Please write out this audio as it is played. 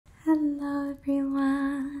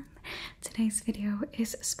everyone! Today's video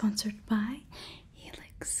is sponsored by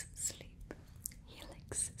Helix Sleep.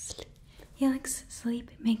 Helix Sleep. Helix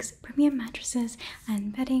Sleep makes premium mattresses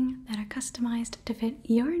and bedding that are customized to fit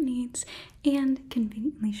your needs and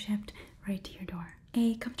conveniently shipped right to your door.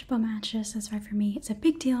 A comfortable mattress that's right for me is a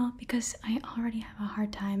big deal because I already have a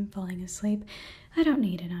hard time falling asleep. I don't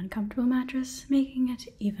need an uncomfortable mattress, making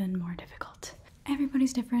it even more difficult.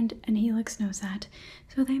 Everybody's different and Helix knows that,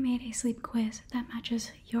 so they made a sleep quiz that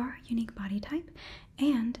matches your unique body type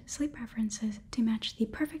and sleep preferences to match the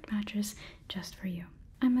perfect mattress just for you.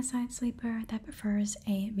 I'm a side sleeper that prefers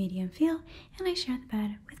a medium feel, and I share the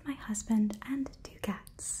bed with my husband and 2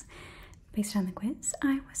 cats. Based on the quiz,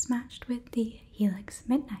 I was matched with the Helix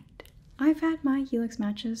Midnight. I've had my Helix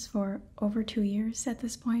mattress for over 2 years at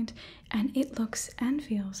this point, and it looks and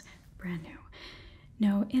feels brand new.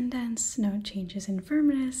 No indents, no changes in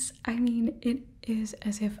firmness. I mean, it is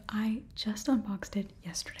as if I just unboxed it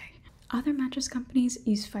yesterday. Other mattress companies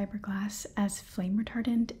use fiberglass as flame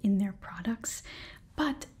retardant in their products,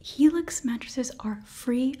 but Helix mattresses are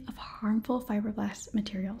free of harmful fiberglass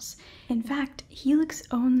materials. In fact, Helix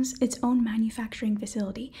owns its own manufacturing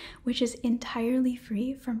facility, which is entirely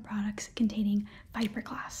free from products containing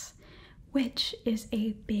fiberglass, which is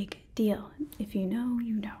a big deal. If you know,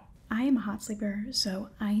 you know. I am a hot sleeper,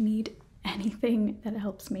 so I need anything that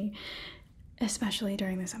helps me, especially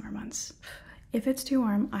during the summer months. If it's too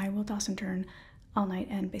warm, I will toss and turn all night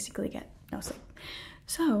and basically get no sleep.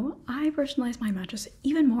 So I personalize my mattress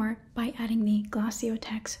even more by adding the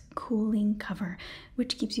Glaciotex cooling cover,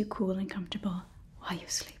 which keeps you cool and comfortable while you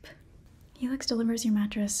sleep. Helix delivers your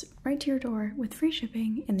mattress right to your door with free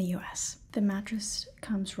shipping in the US. The mattress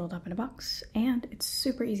comes rolled up in a box and it's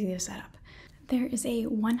super easy to set up. There is a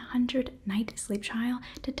 100-night sleep trial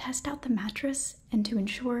to test out the mattress and to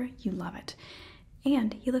ensure you love it.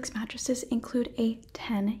 And Helix mattresses include a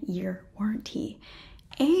 10-year warranty.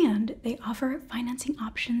 And they offer financing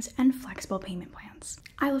options and flexible payment plans.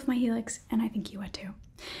 I love my Helix, and I think you would too.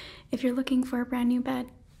 If you're looking for a brand new bed,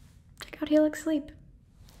 check out Helix Sleep.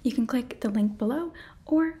 You can click the link below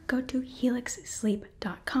or go to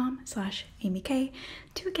helixsleep.com/amyk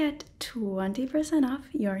to get 20% off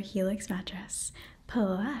your Helix mattress,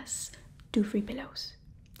 plus 2 free pillows.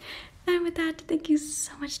 And with that, thank you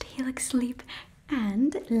so much to Helix Sleep,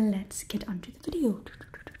 and let's get on to the video.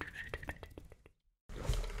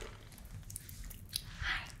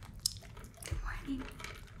 Hi, good morning.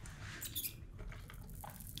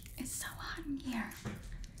 It's so hot in here.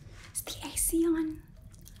 Is the AC on?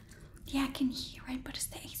 Yeah, I can hear it, but is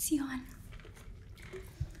the AC on?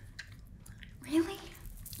 Really?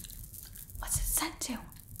 What's it set to? Oh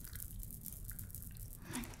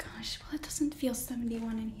my gosh, well it doesn't feel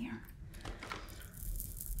 71 in here.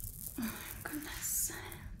 Oh my goodness.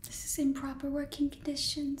 This is improper working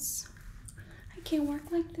conditions. I can't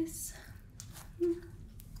work like this.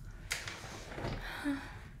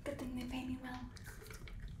 Good thing they pay me well.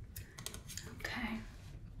 Okay.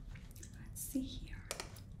 Let's see here.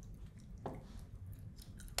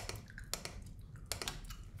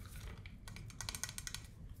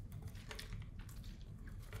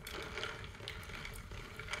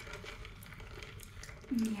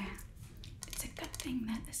 Yeah, it's a good thing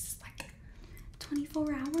that this is like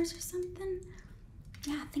 24 hours or something.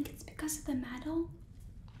 Yeah, I think it's because of the metal.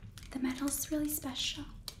 The metal's really special.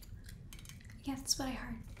 Yeah, that's what I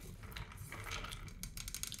heard.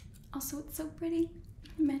 Also, it's so pretty.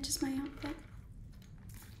 It matches my outfit.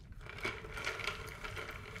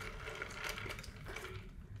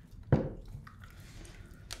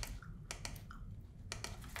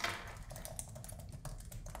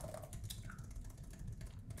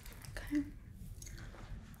 Okay.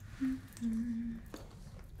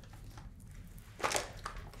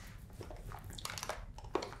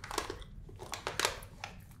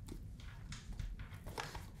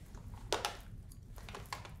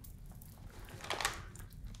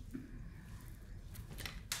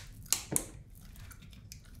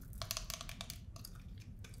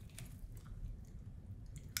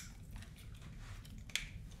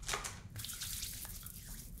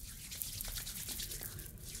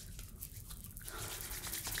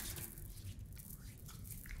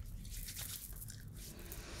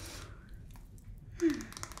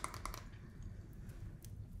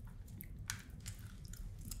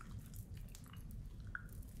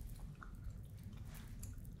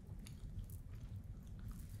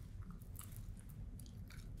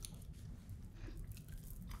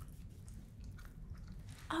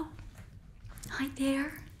 Oh, hi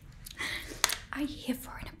there. Are you here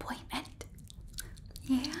for an appointment?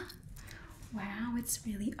 Yeah? Wow, it's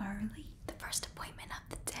really early. The first appointment of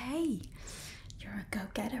the day. You're a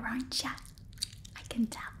go-getter, aren't ya? I can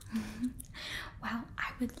tell. Well,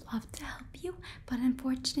 I would love to help you, but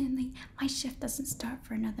unfortunately, my shift doesn't start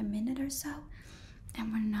for another minute or so,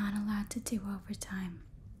 and we're not allowed to do overtime.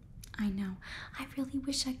 I know. I really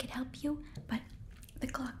wish I could help you, but the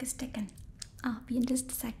clock is ticking. I'll be in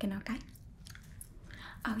just a second, okay?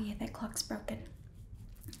 Oh yeah, that clock's broken.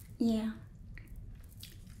 Yeah.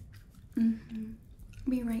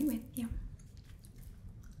 Be right with you.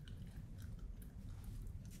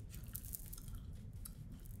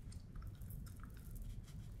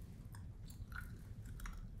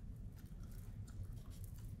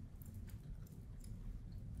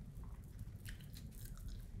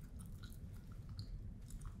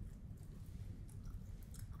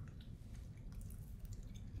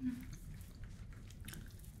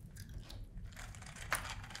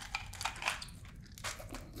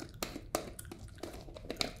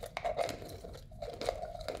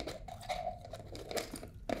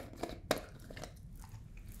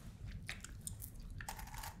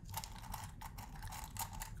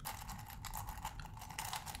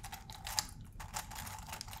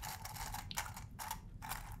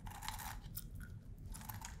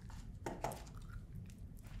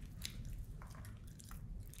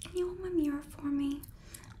 Can you hold my mirror for me?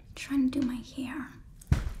 I'm trying to do my hair.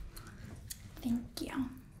 Thank you.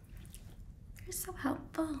 You're so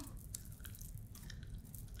helpful.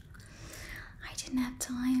 I didn't have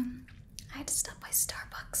time. I had to stop by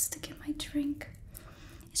Starbucks to get my drink.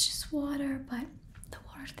 It's just water, but the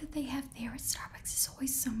water that they have there at Starbucks is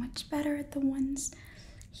always so much better at the ones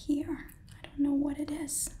here. I don't know what it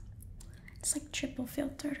is. It's like triple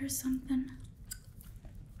filtered or something.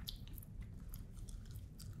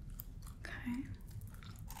 Okay.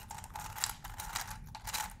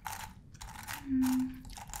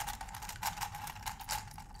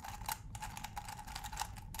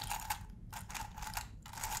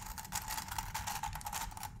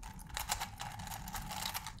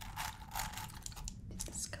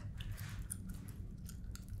 Let's go.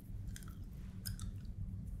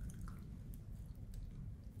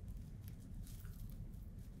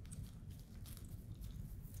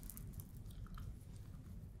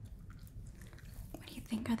 What do you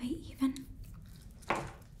think? Are they even?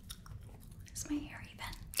 Is my hair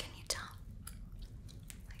even? Can you tell?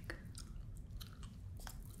 Like,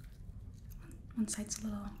 one side's a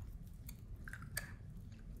little. Okay.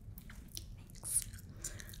 Thanks.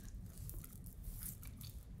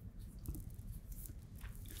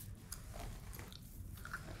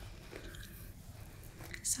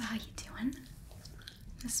 So how you doing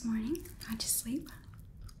this morning? How'd you sleep?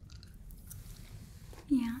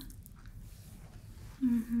 Yeah.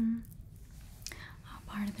 Oh,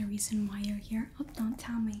 part of the reason why you're here. Oh, don't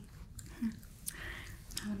tell me. Not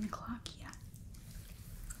on the clock yet.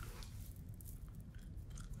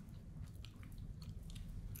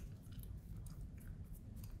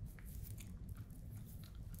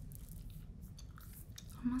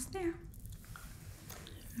 Almost there.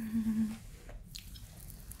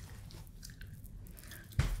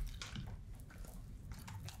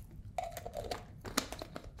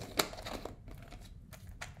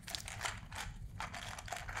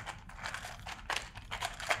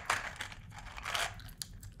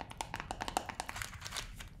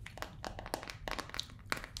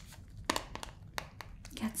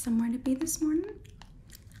 Got somewhere to be this morning?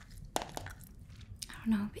 I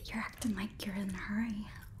don't know, but you're acting like you're in a hurry.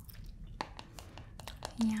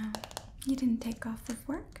 Yeah, you didn't take off of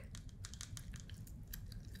work?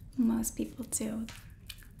 Most people do.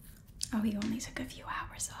 Oh, you only took a few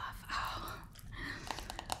hours off.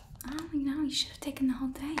 Oh, you should have taken the whole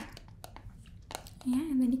day. Yeah,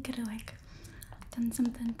 and then you could have, like, done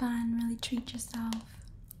something fun, really treat yourself.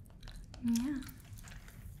 Yeah.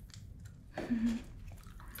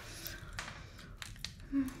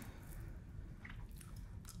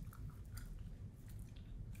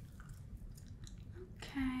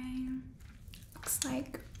 Okay. Looks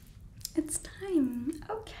like it's time.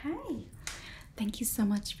 Okay. Thank you so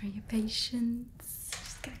much for your patience.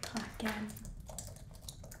 Just gonna clock in.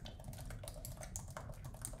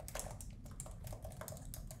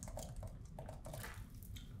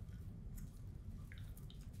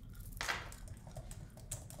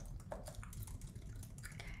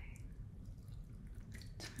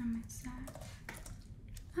 Time is that?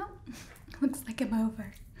 Oh, looks like I'm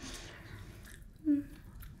over.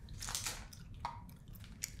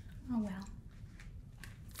 Oh well.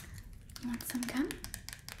 You want some gum?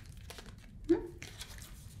 No,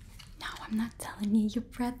 I'm not telling you. Your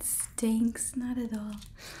breath stinks. Not at all.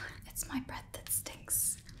 It's my breath that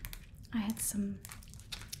stinks. I had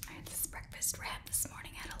this breakfast wrap this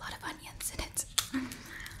morning. Had a lot of onions in it.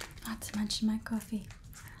 much. My coffee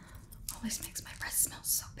always makes my breath smell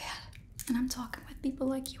so bad. And I'm talking with people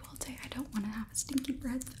like you all day. I don't want to have a stinky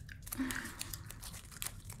breath.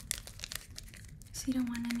 So you don't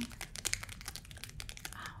want any?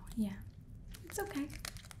 Oh, yeah. It's okay.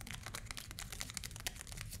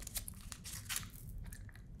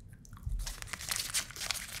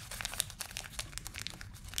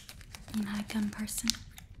 You're not a gum person?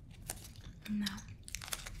 No.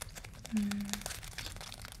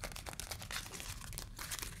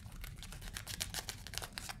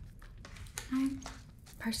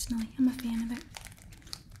 Personally, I'm a fan of it.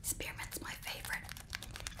 Spearmint's my favorite.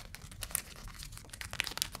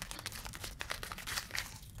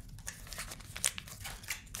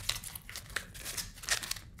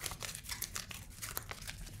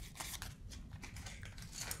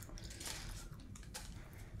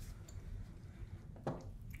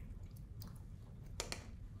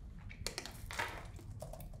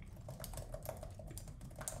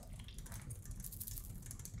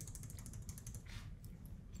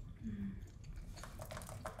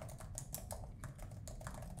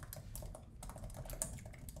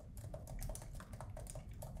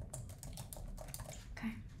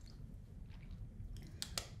 Okay.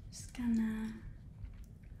 Just gonna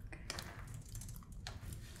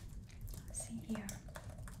let's see here.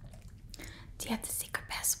 Do you have the secret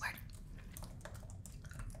password?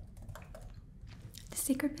 The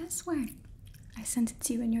secret password. I sent it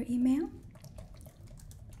to you in your email.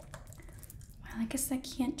 Well, I guess I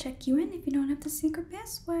can't check you in if you don't have the secret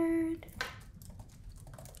password.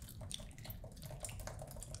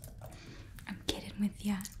 I'm kidding with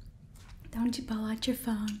ya. Don't you pull out your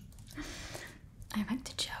phone. I like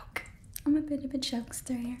to joke. I'm a bit of a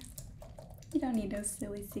jokester here. You don't need those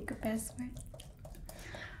silly secret passwords.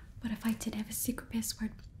 But if I did have a secret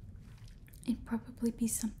password, it'd probably be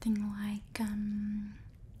something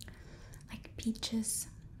like peaches.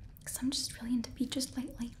 Because I'm just really into peaches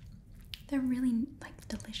lately. They're really like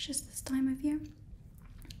delicious this time of year.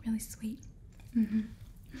 Really sweet. I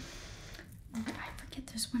forget,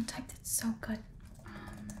 there's one type that's so good.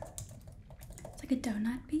 It's like a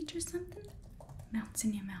donut peach or something. Melts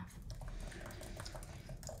in your mouth.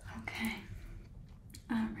 Okay.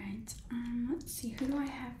 Alright. Let's see, who do I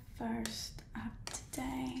have first up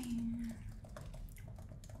today?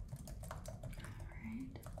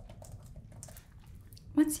 Alright.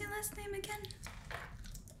 What's your last name again?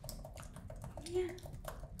 Yeah.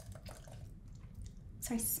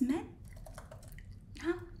 Sorry, Smith?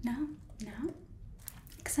 No.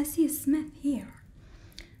 Because I see a Smith here.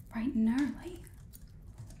 Bright and early.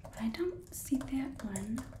 But I don't see that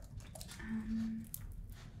one.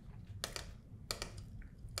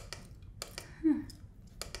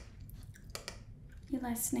 Your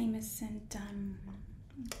last name isn't,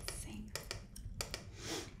 let's see.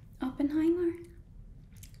 Oppenheimer?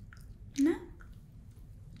 No?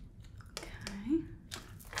 Okay.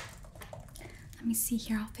 Let me see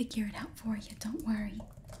here. I'll figure it out for you. Don't worry.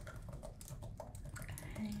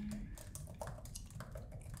 Okay.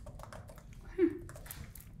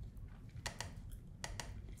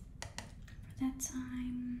 For that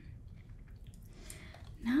time.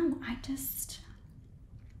 No, I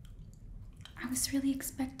was really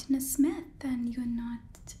expecting a Smith, and you're not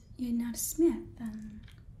a Smith.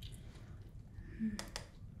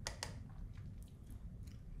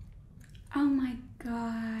 Oh my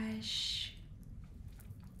gosh.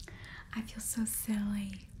 I feel so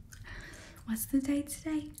silly. What's the date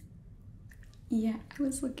today? Yeah, I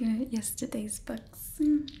was looking at yesterday's books.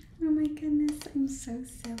 Oh my goodness, I'm so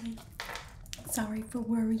silly. Sorry for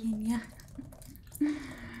worrying you.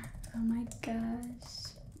 Oh my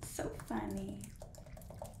gosh, so funny.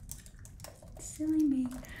 Silly me.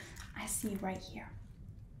 I see you right here.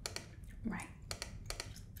 Right.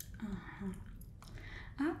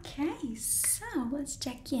 Okay, so let's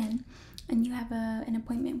check in. And you have an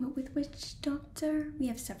appointment with which doctor? We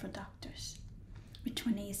have several doctors. Which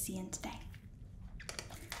one are you seeing today?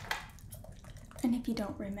 And if you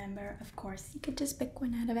don't remember, of course, you could just pick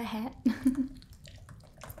one out of a hat.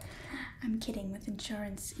 I'm kidding. With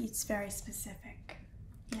insurance, it's very specific.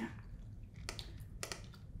 Yeah.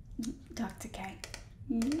 Dr. K.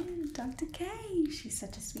 Yeah, Dr. K. She's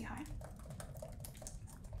such a sweetheart.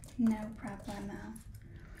 No problemo.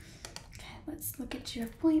 Okay, let's look at your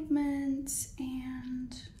appointment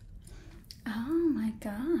and... Oh my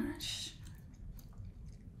gosh.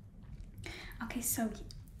 Okay, so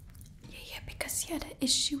you're here because you had an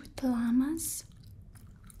issue with the llamas?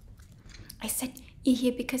 I said you're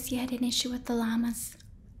here because you had an issue with the llamas.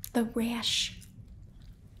 The rash.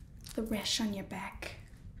 The rash on your back.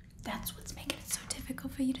 That's what's making it so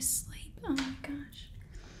difficult for you to sleep. Oh my gosh.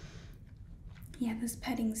 Yeah, those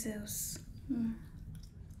petting zoos.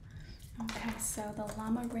 Okay, so the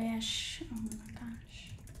llama rash. Oh my gosh.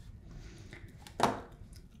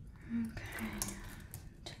 Okay.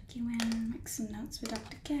 Check you in, make some notes for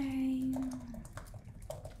Dr. K.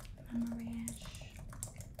 Llama rash.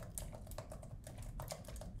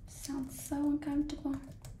 Sounds so uncomfortable.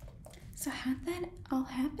 So how'd that all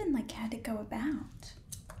happen? Like, how'd it go about?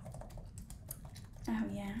 Oh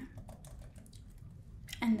yeah.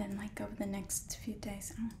 And then like over the next few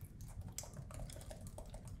days. Oh.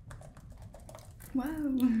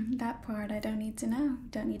 Whoa, that part I don't need to know.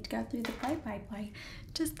 Don't need to go through the play.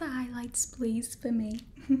 Just the highlights, please, for me.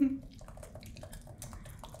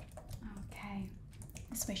 Okay.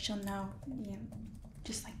 This way she'll know, you know,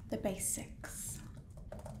 just like the basics.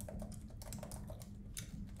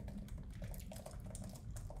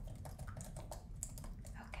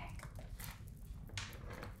 Okay.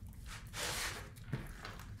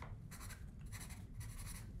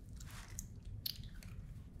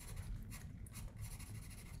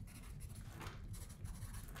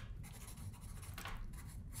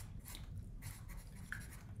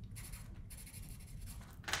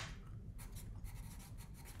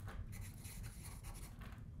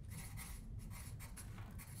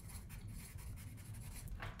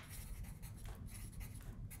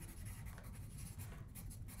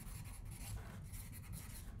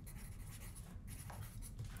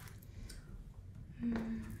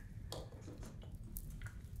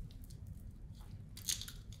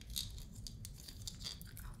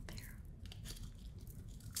 Out there.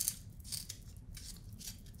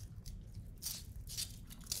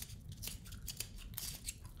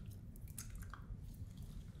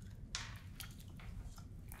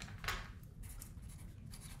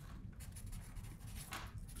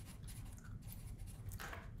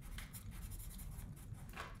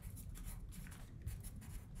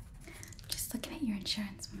 Just looking at your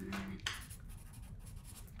insurance one minute.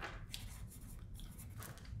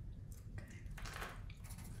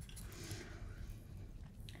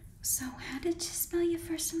 So, how did you spell your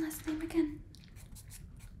first and last name again?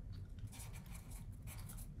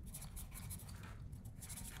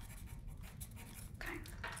 Okay.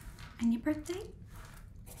 And your birthday?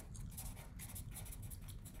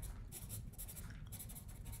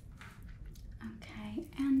 Okay.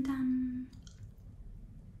 And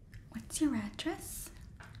what's your address?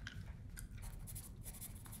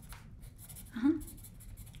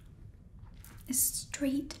 Is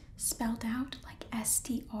street spelled out like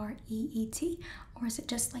S-T-R-E-E-T, or is it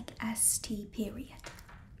just like S-T period?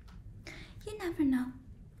 You never know.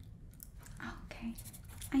 Okay.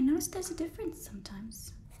 I noticed there's a difference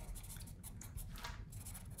sometimes.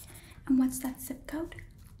 And what's that zip code?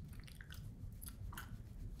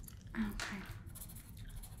 Okay.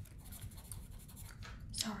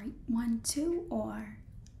 Sorry, 1, 2, or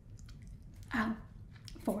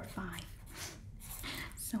 4, 5.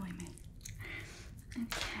 So I meant.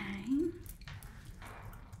 Okay.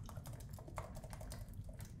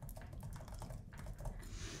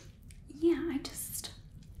 Yeah,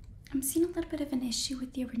 I'm seeing a little bit of an issue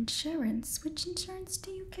with your insurance. Which insurance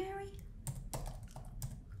do you carry?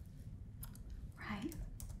 Right.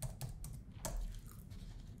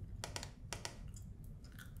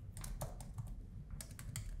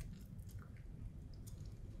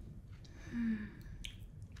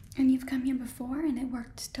 And you've come here before and it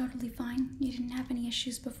worked totally fine? You didn't have any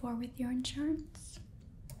issues before with your insurance?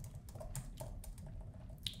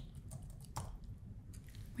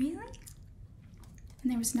 Really?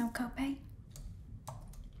 And there was no copay?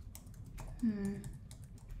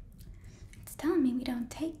 It's telling me we don't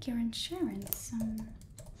take your insurance.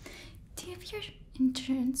 Do you have your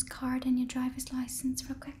insurance card and your driver's license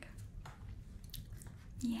real quick?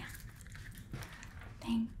 Yeah.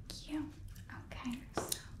 Thank you. Okay, so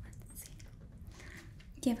let's see.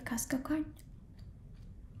 Do you have a Costco card?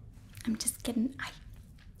 I'm just kidding.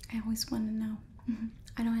 I always want to know.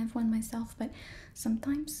 I don't have one myself, but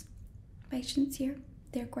sometimes patients here,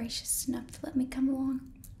 they're gracious enough to let me come along.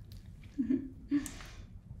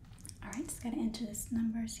 All right, just gotta enter this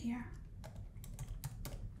numbers here.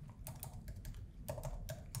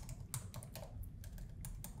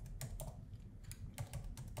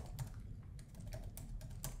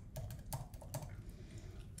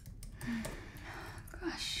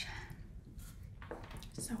 Gosh,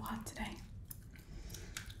 so hot today.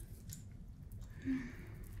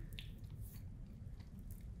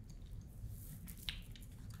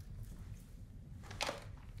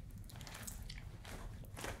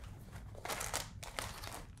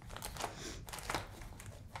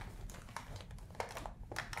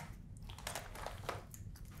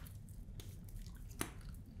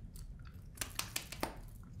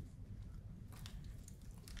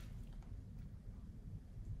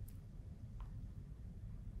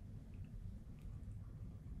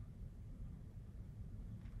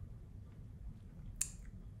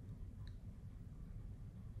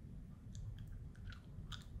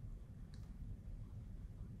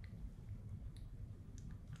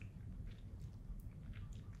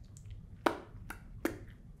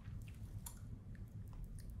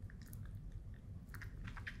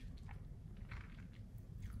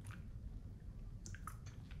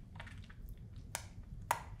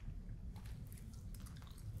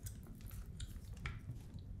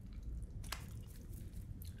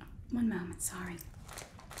 One moment, sorry.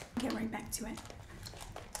 Get right back to it.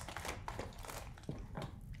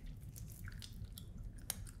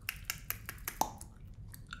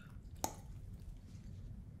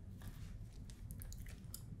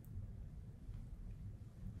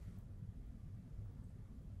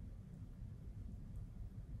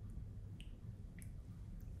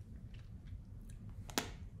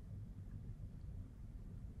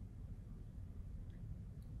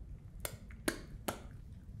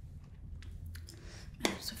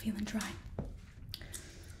 I'm also feeling dry.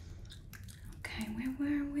 Okay, where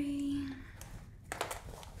were we?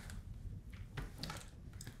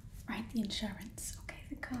 Right, the insurance. Okay,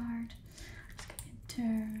 the card. Just gonna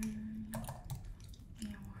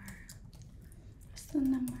enter what's the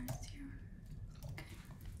numbers here? Okay,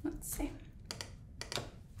 let's see.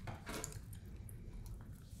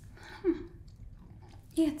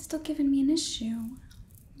 Yeah, it's still giving me an issue.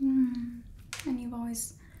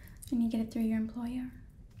 And you get it through your employer.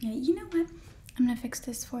 Yeah, you know what? I'm gonna fix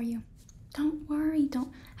this for you. Don't worry,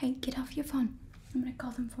 hey, get off your phone. I'm gonna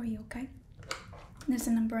call them for you, okay? There's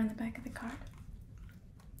a number on the back of the card.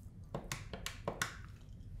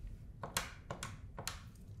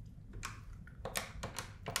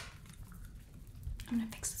 I'm gonna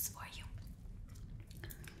fix this for you.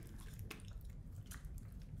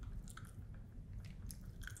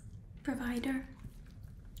 Provider.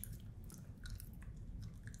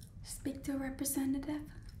 Speak to a representative.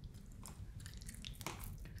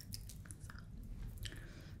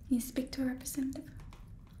 You speak to a representative?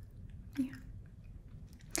 Yeah.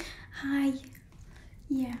 Hi.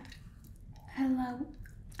 Yeah. Hello.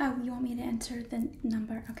 Oh, you want me to enter the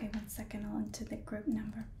number? Okay, 1 second. I'll enter the group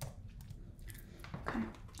number. Okay,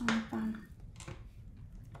 on the phone.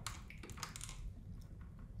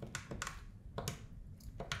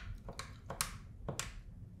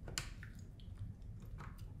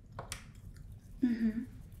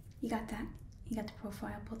 You got that? You got the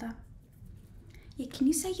profile pulled up? Yeah, can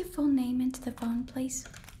you say your full name into the phone, please?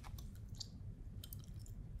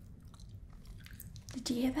 Did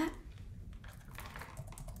you hear that?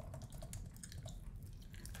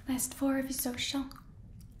 Last 4 of your social.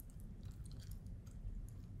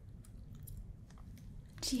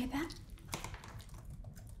 Did you hear that?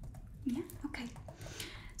 Yeah, okay.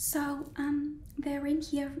 So, they're in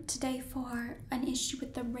here today for an issue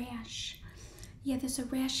with the rash. Yeah, there's a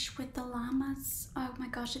rash with the llamas. Oh my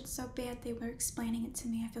gosh, it's so bad. They were explaining it to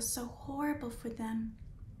me. I feel so horrible for them.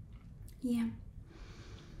 Yeah.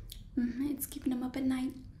 It's keeping them up at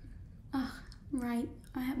night. Ugh, right.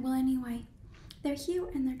 Well, anyway, they're here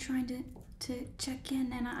and they're trying to check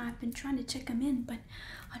in, and I've been trying to check them in, but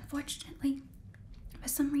unfortunately, for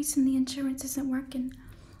some reason, the insurance isn't working.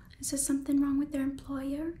 Is there something wrong with their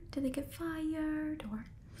employer? Did they get fired, or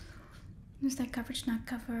does their coverage not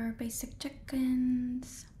cover basic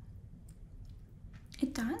check-ins?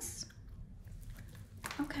 It does?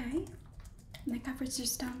 Okay. And the coverage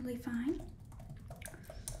is totally fine?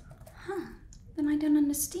 Huh. Then I don't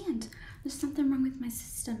understand. There's something wrong with my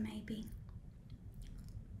system, maybe.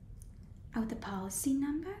 Oh, the policy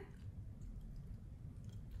number?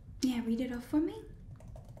 Yeah, read it off for me.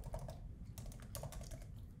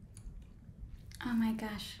 Oh my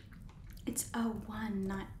gosh. It's 01,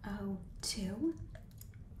 not 02.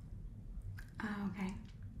 Oh, okay.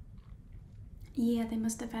 Yeah, they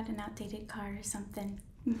must have had an outdated card or something.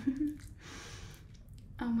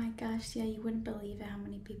 Oh my gosh, yeah, you wouldn't believe how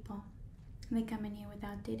many people they come in here with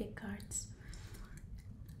outdated cards.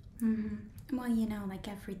 Well, you know, like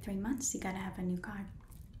every 3 months you gotta have a new card.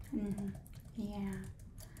 Yeah.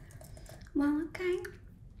 Well, okay.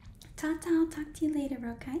 Tata, I'll talk to you later,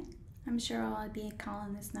 okay? I'm sure I'll be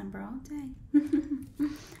calling this number all day.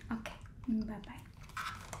 Okay, bye-bye.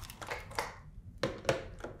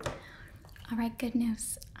 All right, good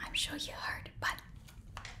news. I'm sure you heard, but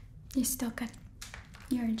you're still good.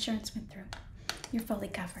 Your insurance went through. You're fully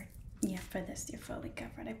covered. Yeah, for this, you're fully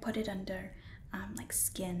covered. I put it under, like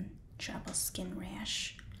trouble skin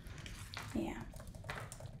rash. Yeah.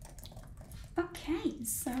 Okay,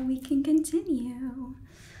 so we can continue.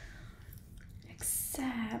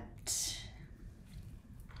 Except,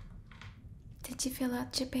 did you fill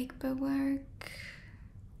out your paperwork?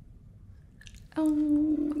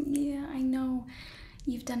 Oh, yeah, I know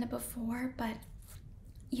you've done it before, but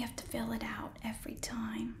you have to fill it out every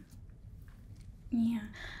time. Yeah,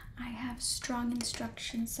 I have strong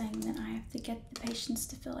instructions saying that I have to get the patients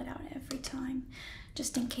to fill it out every time,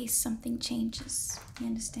 just in case something changes. You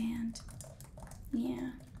understand?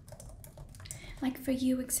 Yeah. Like for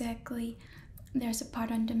you exactly, there's a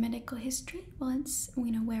part under medical history. Well, it's,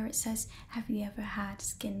 where it says, have you ever had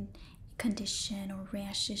skin condition or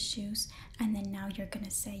rash issues, and then now you're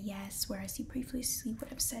gonna say yes, whereas you previously would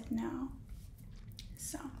have said no.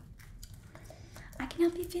 So I can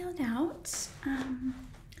help you fill it out.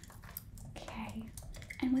 Okay,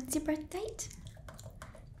 and what's your birth date?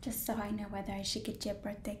 Just so I know whether I should get you a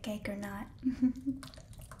birthday cake or not. I'm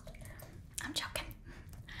joking.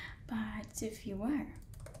 But if you were,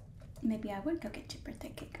 maybe I would go get you a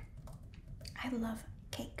birthday cake. I love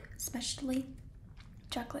cake, especially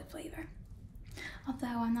chocolate flavor. Although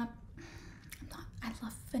I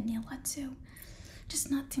love vanilla too.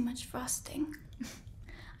 Just not too much frosting.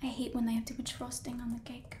 I hate when they have too much frosting on the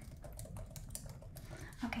cake.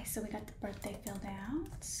 Okay, so we got the birthday filled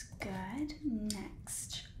out. Good.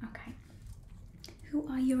 Next. Okay. Who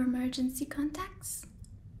are your emergency contacts?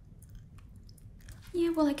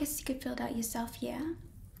 Yeah, well, I guess you could fill it out yourself, yeah.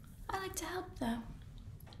 I like to help, though.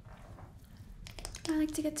 I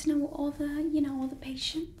like to get to know all the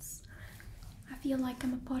patients. I feel like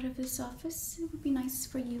I'm a part of this office. It would be nice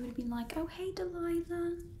for you to be like, oh, hey,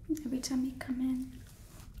 Delilah, every time you come in.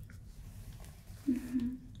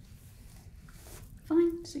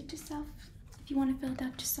 Fine, suit yourself. If you want to fill it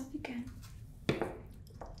out yourself, you can.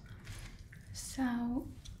 So,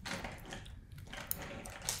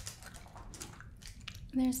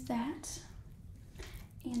 there's that.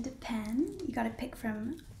 And a pen. You gotta pick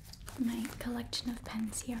from my collection of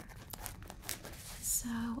pens here. So,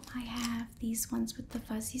 I have these ones with the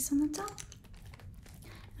fuzzies on the top.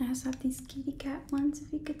 I also have these kitty cat ones,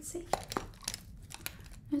 if you could see.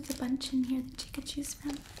 There's a bunch in here that you could choose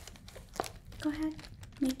from. Go ahead,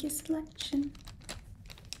 make your selection.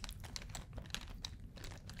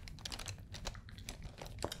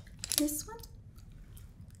 This one?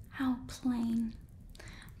 How plain.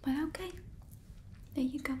 But okay, there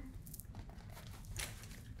you go.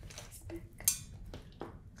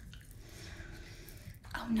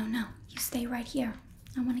 Oh, no, you stay right here.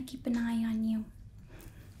 I want to keep an eye on you.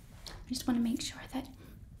 I just want to make sure that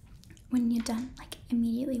when you're done, like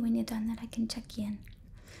immediately when you're done, that I can check you in.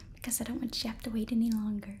 Because I don't want you to have to wait any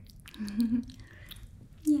longer.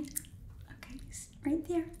 Yeah, okay, right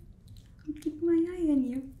there. I'm keeping my eye on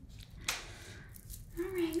you.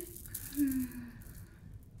 Alright.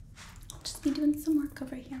 I'll just be doing some work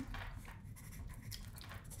over here.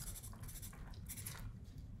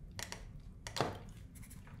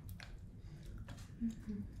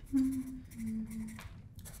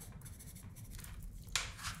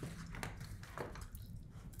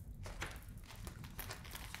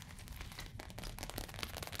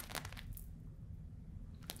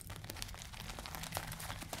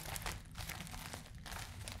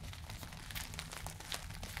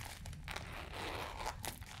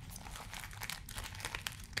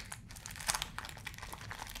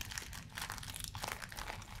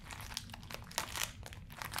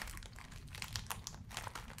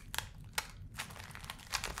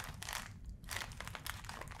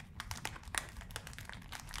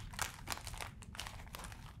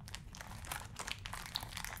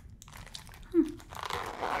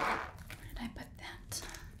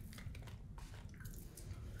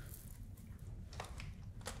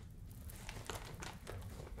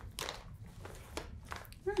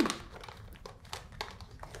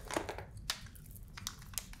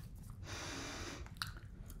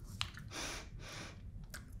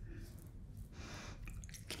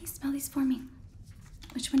 Smell these for me.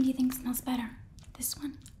 Which one do you think smells better? This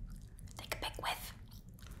one? Take a big whiff.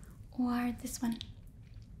 Or this one?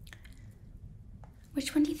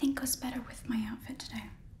 Which one do you think goes better with my outfit today?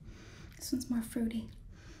 This one's more fruity.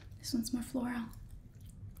 This one's more floral.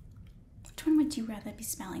 Which one would you rather be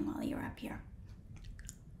smelling while you're up here?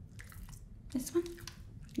 This one?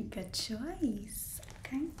 Good choice.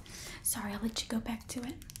 Okay. Sorry, I'll let you go back to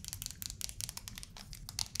it.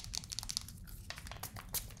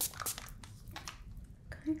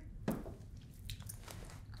 Okay.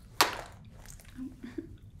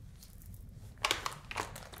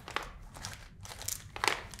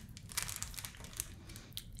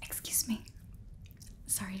 Excuse me.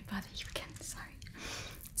 Sorry to bother you again. Sorry.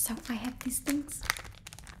 So I have these things.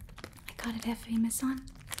 I got it at Amazon.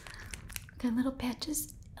 They're little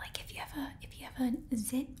patches. Like if you have a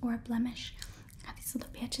zit or a blemish, have these little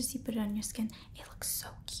patches. You put it on your skin. It looks so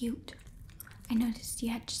cute. I noticed you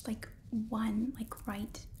had just like one, like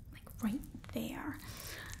right there.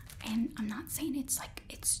 And I'm not saying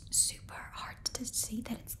it's super hard to see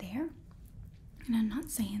that it's there. And I'm not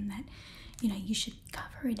saying that, you should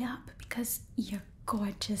cover it up because you're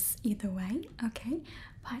gorgeous either way, okay?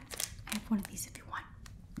 But I have one of these if you want.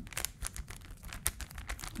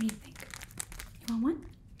 What do you think? You want one?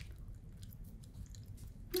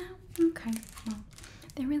 No? Okay. Well,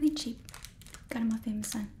 they're really cheap. got a more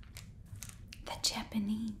famous one. The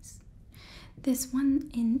Japanese. There's one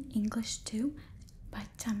in English too, but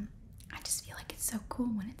I just feel like it's so cool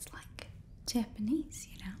when it's like Japanese,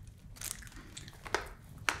 you know?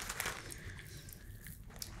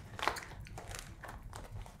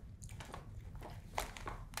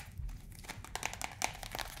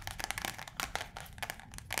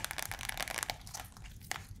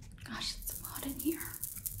 Gosh, it's a lot in here.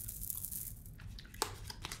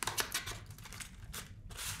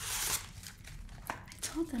 I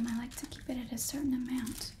told them I like to keep it at a certain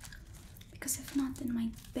amount, because if not, then my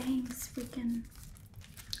bangs freaking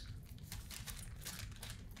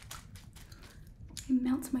it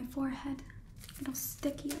melts my forehead. Get all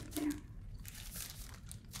sticky up there.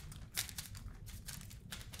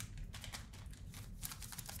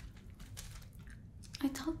 I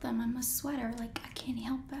told them I'm a sweater, like I can't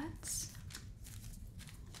help it.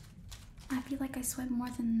 I feel like I sweat more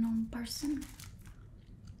than a normal person.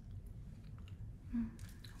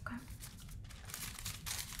 Okay.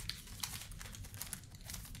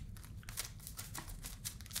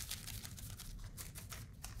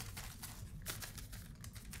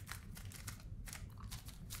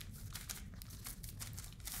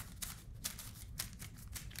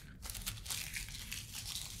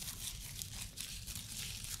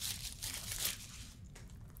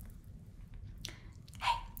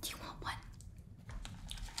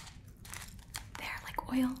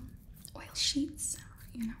 Oil sheets,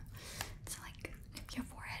 you know. It's like if your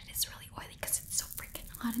forehead is really oily because it's so freaking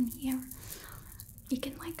hot in here, you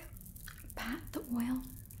can like pat the oil.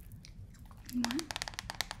 You want?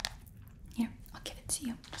 Here, I'll give it to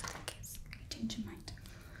you just in case you change your mind.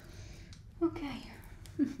 Okay.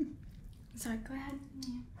 Sorry, go ahead.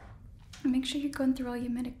 Yeah. Make sure you're going through all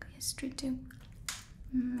your medical history too.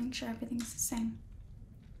 Make sure everything's the same.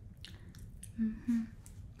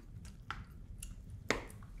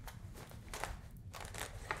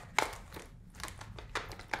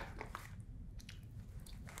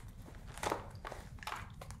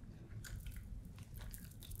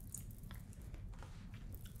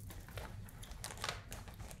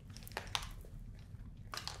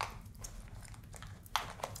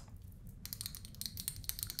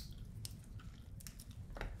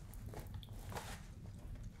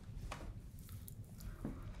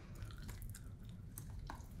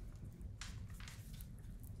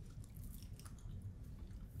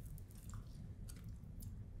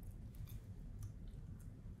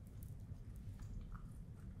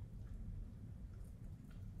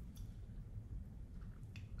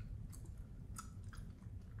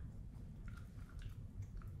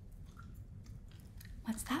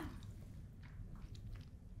 What's that?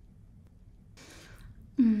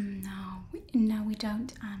 No, we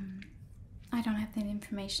don't. I don't have that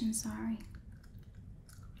information, sorry.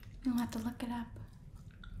 You'll have to look it up.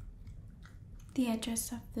 The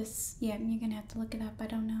address of this, yeah, you're gonna have to look it up. I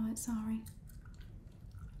don't know it, sorry.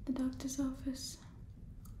 The doctor's office.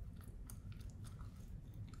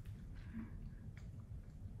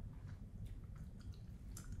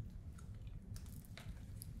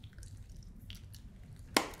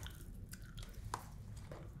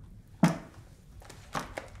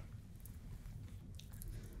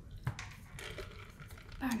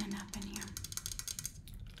 Burning up in here.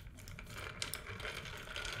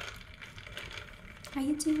 How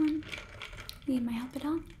you doing? Need my help at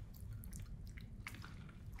all?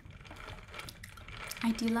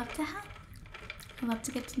 I do love to help. I love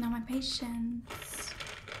to get to know my patients.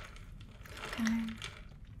 Okay.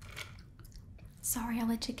 Sorry, I'll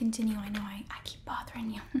let you continue. I know I keep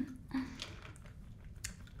bothering you.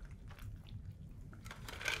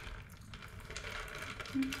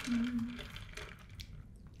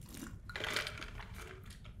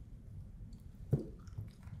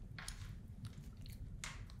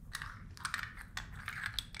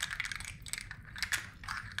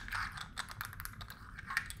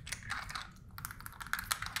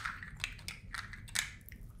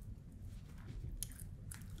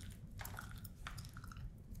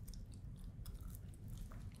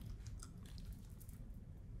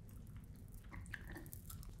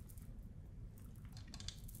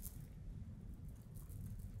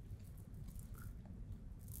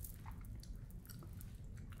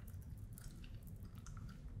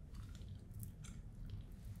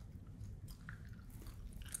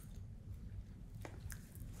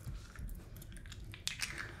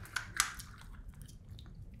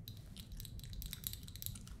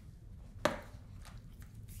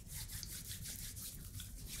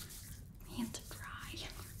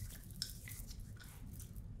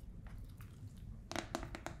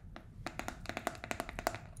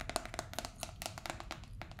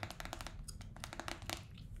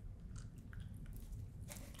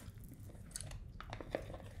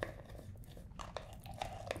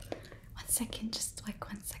 second, just like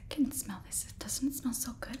 1 second. Smell this. Doesn't it smell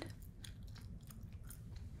so good?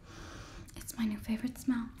 It's my new favorite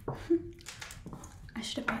smell. I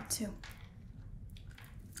should have bought 2.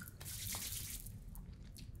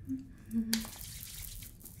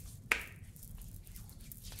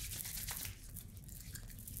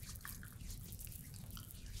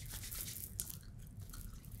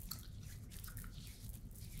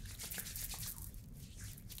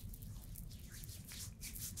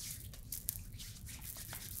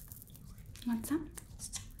 What's up?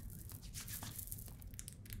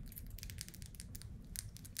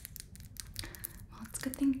 Well, it's a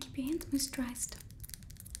good thing to keep your hands moisturized.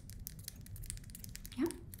 Yeah?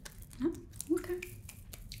 No? Okay.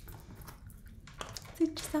 Suit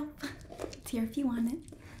yourself. It's here if you want it.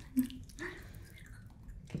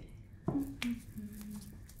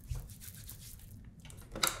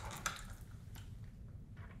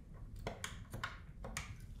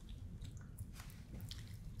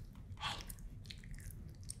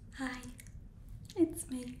 Hi, it's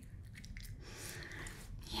me.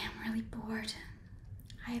 Yeah, I'm really bored.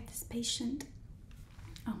 I have this patient.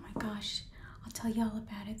 Oh my gosh, I'll tell you all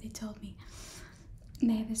about it. They told me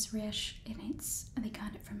they have this rash and they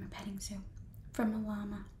got it from a petting zoo, from a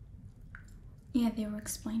llama. Yeah, they were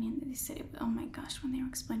explaining it. They said it, oh my gosh, when they were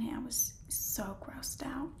explaining it, I was so grossed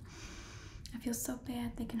out. I feel so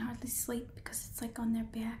bad. They can hardly sleep because it's like on their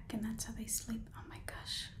back and that's how they sleep. Oh my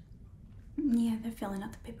gosh. Yeah, they're filling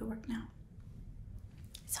out the paperwork now.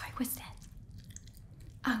 Sorry, what's that?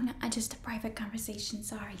 Oh, no, just a private conversation,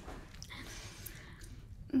 sorry.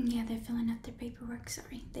 Yeah, they're filling out their paperwork,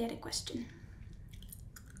 sorry. They had a question.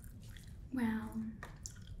 Well,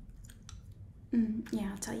 yeah,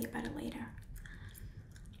 I'll tell you about it later.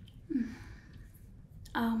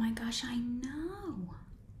 Oh my gosh, I know.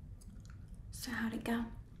 So how'd it go?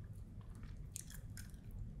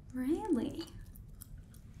 Really?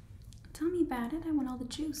 Tell me about it. I want all the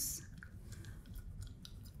juice.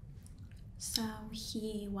 So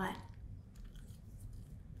he what?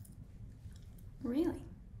 Really?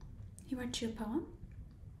 He wrote you a poem?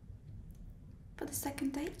 For the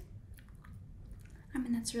second date? I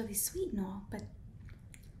mean, that's really sweet and all, but it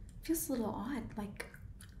feels a little odd, like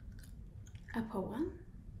a poem?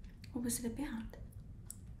 What was it about?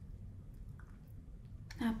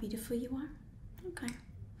 How beautiful you are? Okay.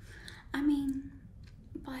 I mean,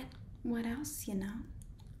 but what else, you know?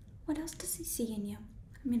 What else does he see in you?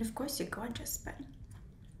 I mean, of course you're gorgeous, but,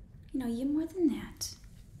 you know, you're more than that.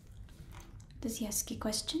 Does he ask you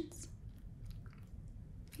questions?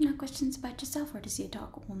 You know, questions about yourself, or does he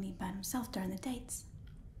talk only about himself during the dates?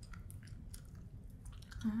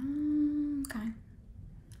 Okay.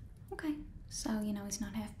 Okay, so, you know, he's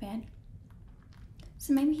not half bad.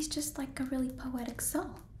 So maybe he's just like a really poetic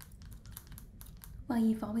soul. Well,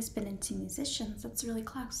 you've always been into musicians. That's really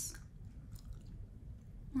close.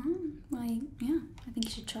 Well, yeah, I think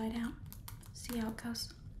you should try it out. See how it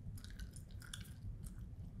goes.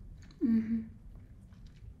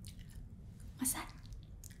 What's that?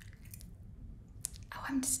 Oh,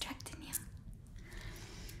 I'm distracting you.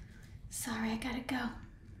 Sorry, I gotta go.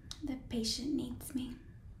 The patient needs me.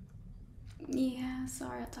 Yeah,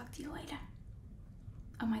 sorry, I'll talk to you later.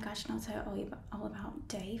 Oh my gosh, and I'll tell you all about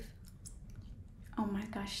Dave. Oh my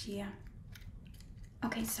gosh, yeah.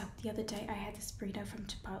 Okay, so the other day I had this burrito from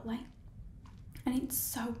Chipotle. And it's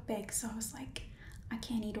so big, so I was like, I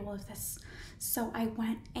can't eat all of this. So I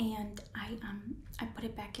went and I put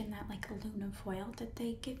it back in that like aluminum foil that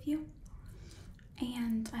they give you.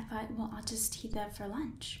 And I thought, well, I'll just heat that for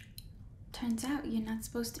lunch. Turns out you're not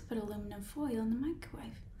supposed to put aluminum foil in the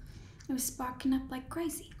microwave. It was sparking up like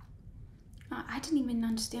crazy. I didn't even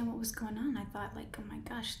understand what was going on. I thought like, oh my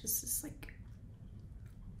gosh, this is like,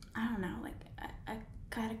 I don't know, like a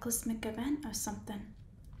cataclysmic event or something.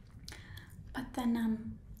 But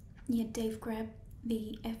then, yeah, Dave grabbed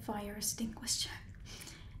the fire extinguisher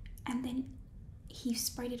and then he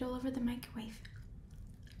sprayed it all over the microwave.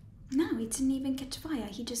 No, it didn't even catch fire.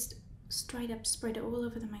 He just straight up sprayed it all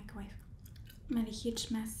over the microwave. Made a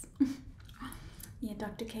huge mess. Yeah,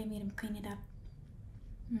 Dr. K made him clean it up.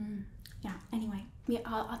 Yeah, anyway, yeah,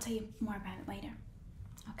 I'll tell you more about it later.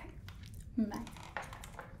 Okay, bye.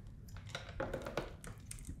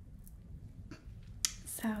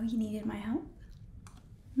 So, you needed my help?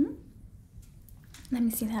 Let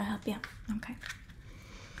me see that I'll help you. Okay.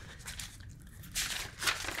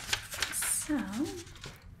 So,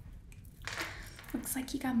 looks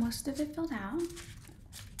like you got most of it filled out.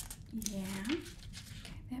 Yeah.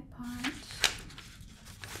 Okay, that part.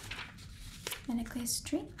 Medical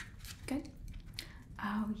history. Good.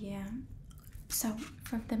 Oh, yeah. So,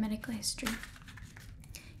 from the medical history,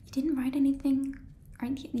 didn't write anything,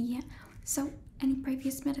 right? Yeah. So, any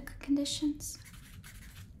previous medical conditions?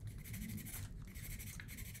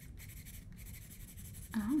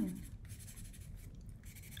 Oh.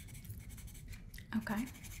 Okay.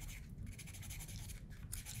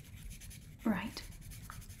 Right.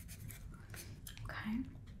 Okay.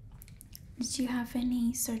 Did you have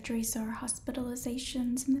any surgeries or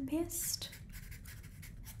hospitalizations in the past?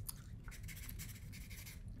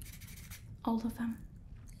 All of them,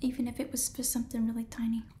 even if it was for something really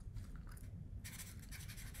tiny.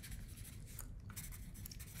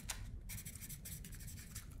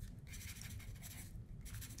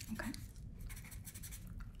 Okay.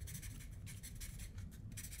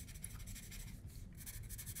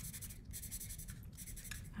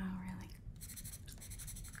 Oh, really?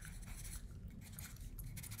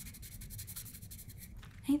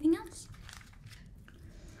 Anything else?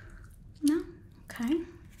 No? Okay.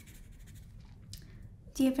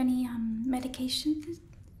 Do you have any medications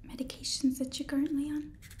that you're currently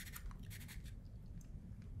on?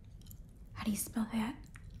 How do you spell that?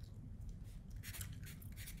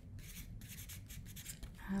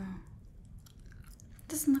 Oh.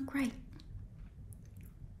 Doesn't look right.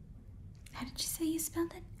 How did you say you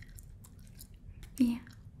spelled it? Yeah.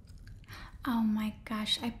 Oh my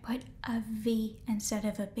gosh, I put a V instead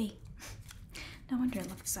of a B. No wonder it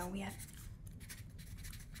looked so weird.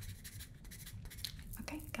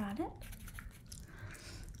 Okay, got it.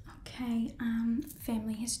 Okay,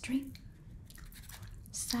 family history.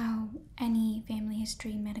 So, any family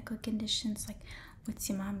history, medical conditions, like what's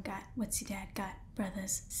your mom got, what's your dad got,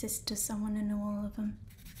 brothers, sisters, I want to know all of them.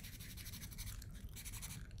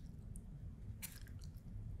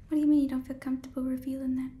 What do you mean you don't feel comfortable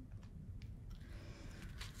revealing that?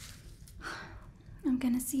 I'm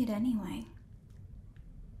gonna see it anyway.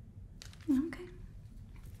 Okay.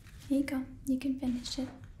 Here you go. You can finish it,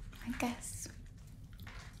 I guess.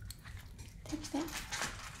 Take that.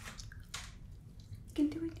 You can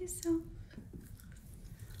do it yourself.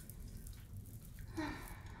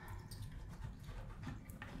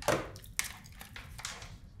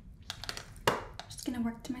 Just gonna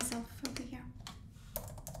work to myself over here.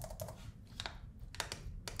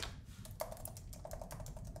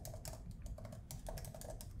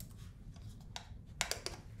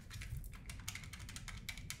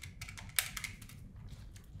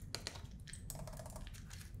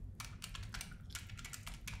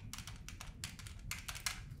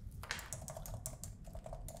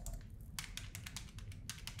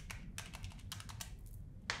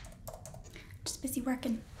 Just busy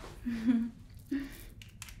working.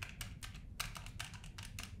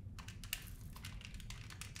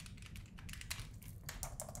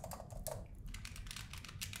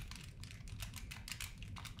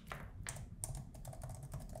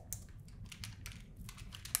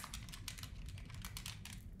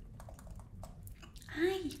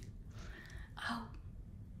 Hi. Oh,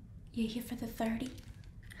 you're here for the 30?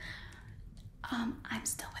 I'm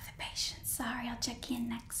still with a patient. Sorry, I'll check in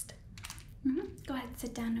next. Go ahead,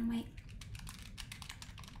 sit down and wait.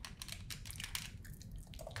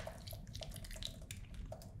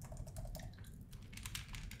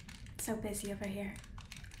 So busy over here.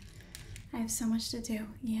 I have so much to do,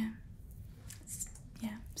 yeah.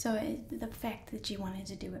 Yeah, so the fact that you wanted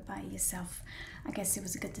to do it by yourself, I guess it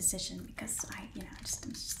was a good decision because I'm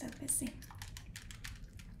just so busy.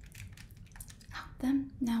 Help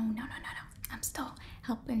them? No. I'm still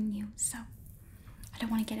helping you, so I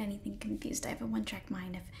don't want to get anything confused. I have a one-track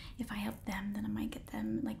mind. If I help them, then I might get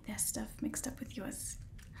them, like, their stuff mixed up with yours.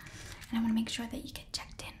 And I want to make sure that you get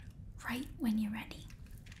checked in right when you're ready.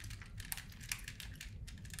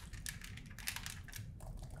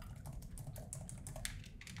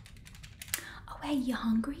 Oh, hey, you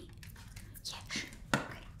hungry? Yeah,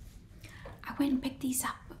 okay. I went and picked these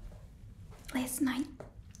up last night.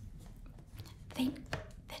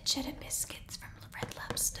 They're cheddar biscuits from Red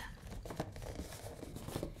Lobster.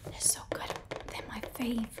 They're so good. They're my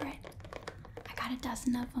favorite. I got a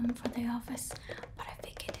dozen of them for the office, but I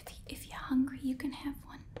figured if you're hungry, you can have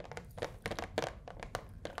one.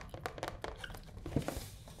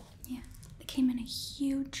 Yeah, they came in a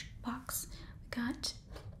huge box. We got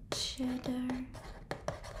cheddar,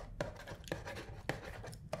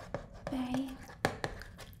 bay,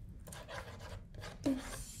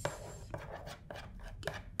 biscuits.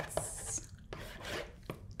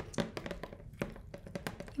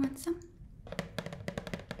 You want some?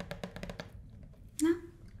 No?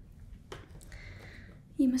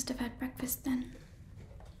 You must have had breakfast then.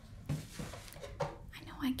 I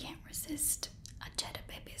know I can't resist a cheddar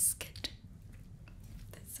bay biscuit.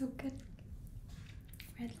 That's so good.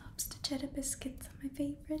 Red Lobster cheddar cheddar biscuits are my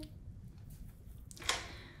favorite.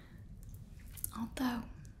 Although,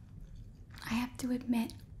 I have to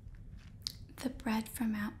admit, the bread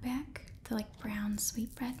from Outback, the like brown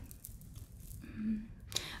sweet bread,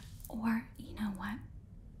 or you know what?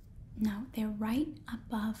 No, they're right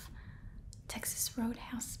above Texas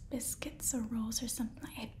Roadhouse biscuits or rolls or something.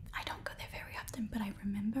 I don't go there very often, but I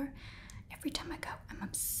remember every time I go, I'm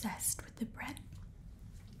obsessed with the bread.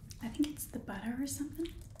 I think it's the butter or something.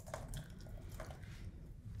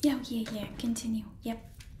 Yeah, continue. Yep.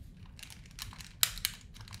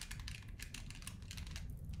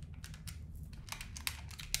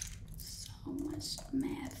 So much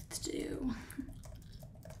math to do.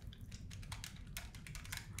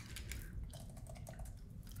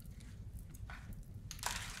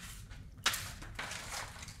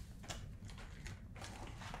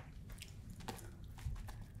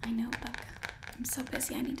 I know, Buck. I'm so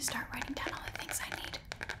busy, I need to start writing down all the things I need.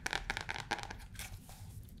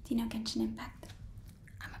 Do you know Genshin Impact?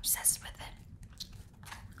 I'm obsessed with it.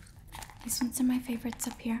 These ones are my favorites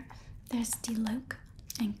up here. There's Diluc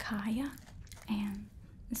and Kaya, and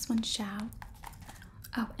this one's Xiao.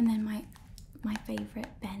 Oh, and then my favorite,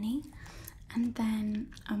 Benny. And then,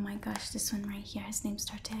 oh my gosh, this one right here, his name's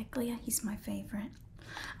Tartaglia. He's my favorite.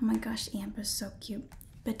 Oh my gosh, Amber's so cute.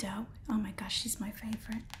 Bedeau, oh my gosh, she's my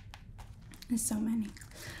favorite. There's so many.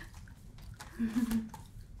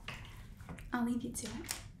 I'll leave you to it.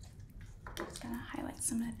 I'm just gonna highlight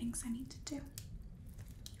some of the things I need to do.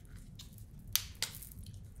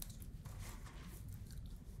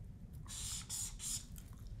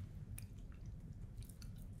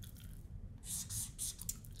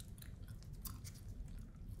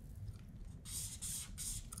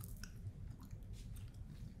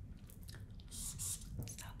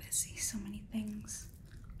 So busy, so many things.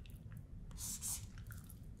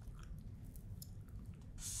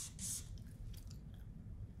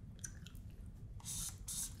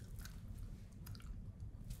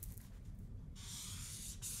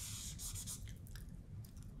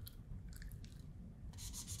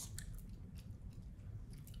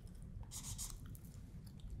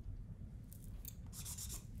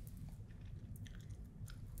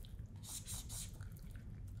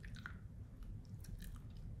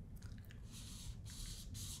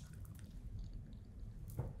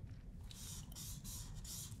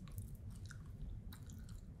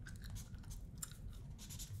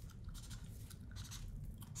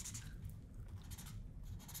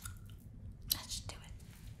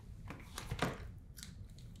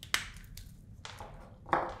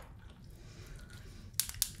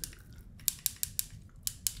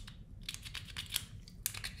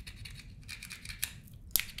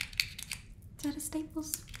 Is that a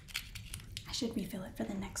Staples? I should refill it for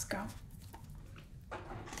the next girl.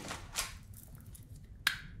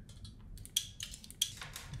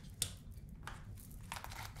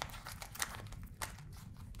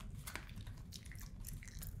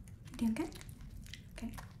 You doing good?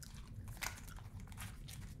 Okay.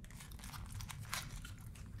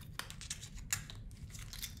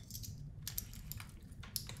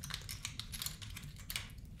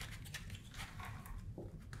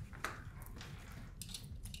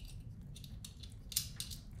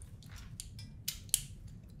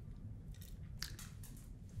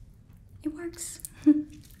 It works. Okay,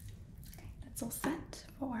 that's all set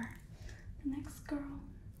for the next girl.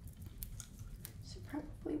 Should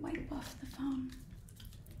probably wipe off the phone.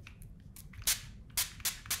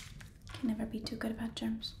 Can never be too good about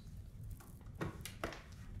germs.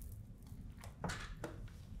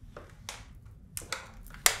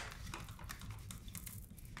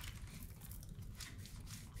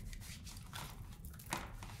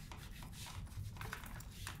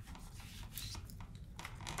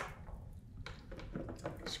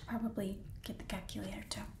 Should probably get the calculator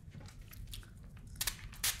too.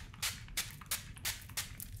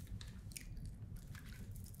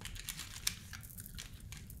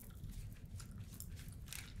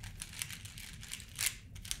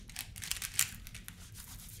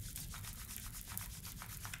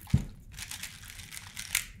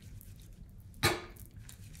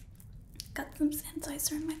 Got some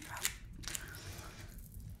sanitizer in my throat.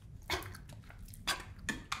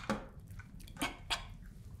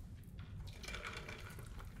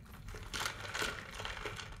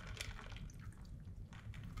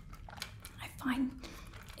 Fine.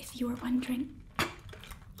 If you were wondering, I'm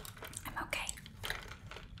okay.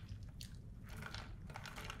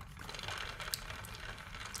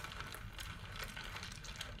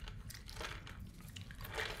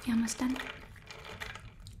 You almost done?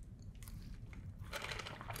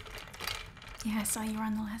 Yeah, I saw you were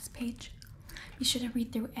on the last page. You should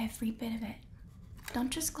read through every bit of it. Don't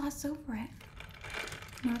just gloss over it.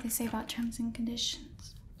 You know what they say about terms and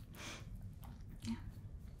conditions. Yeah.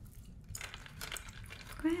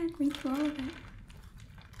 Go ahead, read through all of it.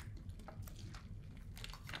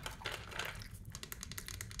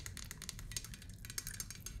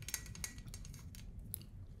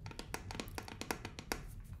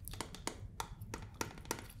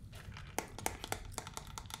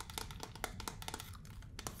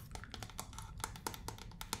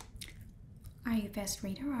 Are you a fast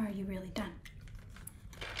reader or are you really done?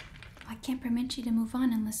 I can't permit you to move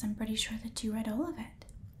on unless I'm pretty sure that you read all of it.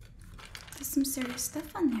 There's some serious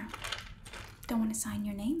stuff on there. Don't want to sign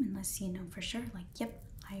your name unless you know for sure, like, yep,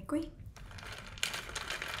 I agree.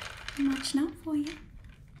 I'm watching out for you.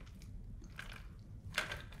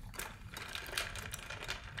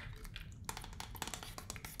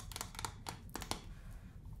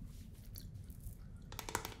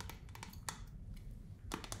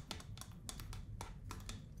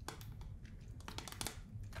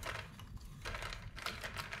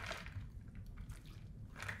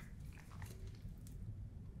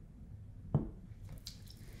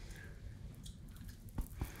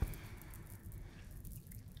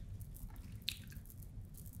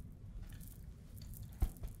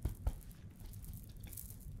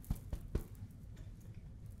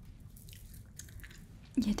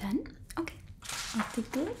 You done? Okay. I'll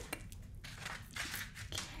take a look.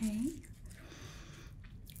 Okay.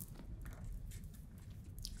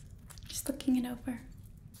 Just looking it over.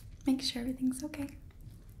 Make sure everything's okay.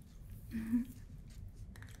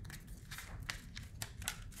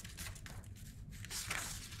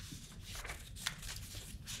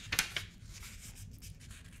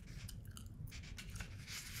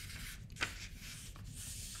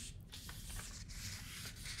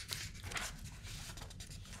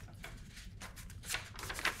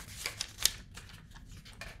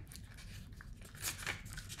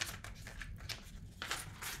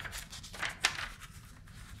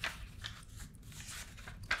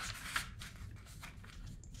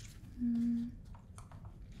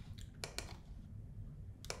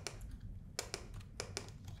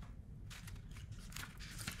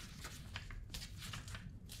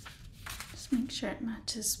 Just make sure it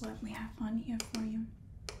matches what we have on here for you.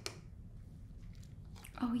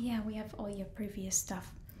 Oh yeah, we have all your previous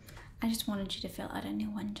stuff. I just wanted you to fill out a new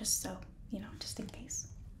one just so, you know, just in case.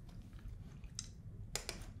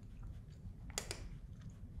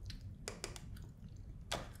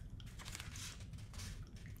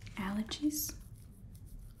 Allergies?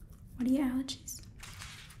 What are your allergies?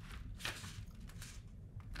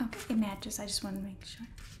 Okay, it matches. I just want to make sure.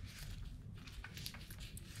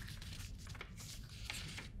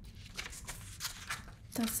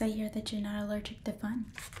 They'll say here that you're not allergic to fun.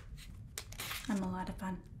 I'm a lot of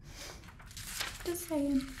fun. Just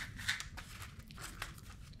saying.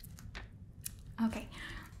 Okay,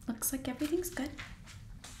 looks like everything's good.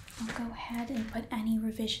 I'll go ahead and put any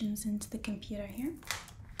revisions into the computer here.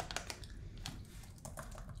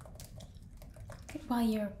 Okay, while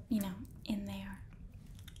you're, you know, in there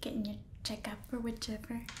getting your checkup or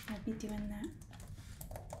whichever, I'll be doing that.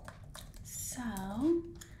 So,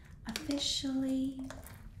 officially,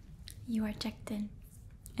 you are checked in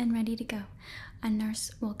and ready to go. A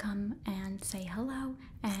nurse will come and say hello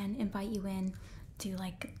and invite you in to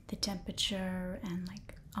like the temperature and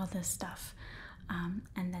like all this stuff.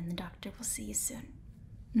 And then the doctor will see you soon.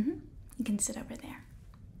 You can sit over there.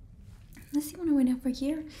 Unless you want to wait over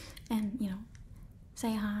here and, you know,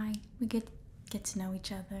 say hi. We get to know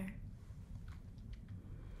each other.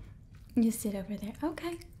 You sit over there.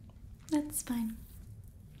 Okay, that's fine.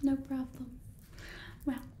 No problem.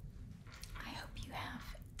 Well, I hope you have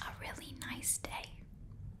a really nice day.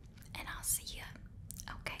 And I'll see you